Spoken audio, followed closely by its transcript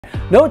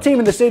No team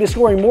in the state is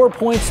scoring more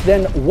points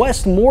than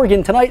West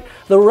Morgan tonight.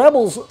 The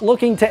Rebels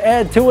looking to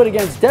add to it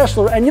against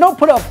Deshler, and you don't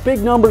put up big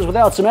numbers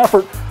without some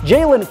effort.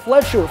 Jalen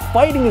Fletcher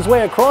fighting his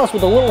way across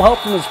with a little help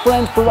from his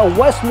friends for a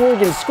West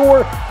Morgan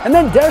score, and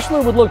then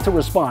Deshler would look to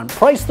respond.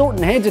 Price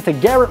Thornton hands it to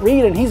Garrett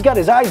Reed, and he's got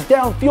his eyes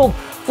downfield,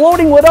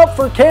 floating one up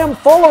for Cam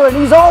Fuller, and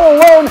he's all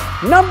alone.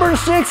 Number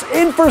 6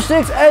 in for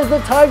 6 as the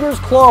Tigers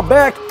claw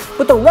back,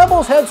 but the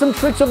Rebels had some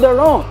tricks of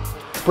their own.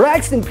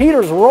 Braxton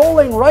Peters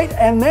rolling right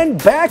and then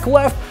back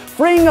left,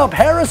 freeing up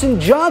Harrison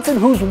Johnson,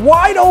 who's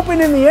wide open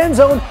in the end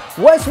zone.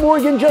 West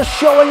Morgan just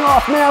showing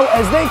off now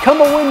as they come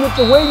away with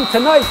the win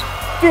tonight,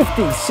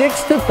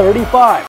 56-35.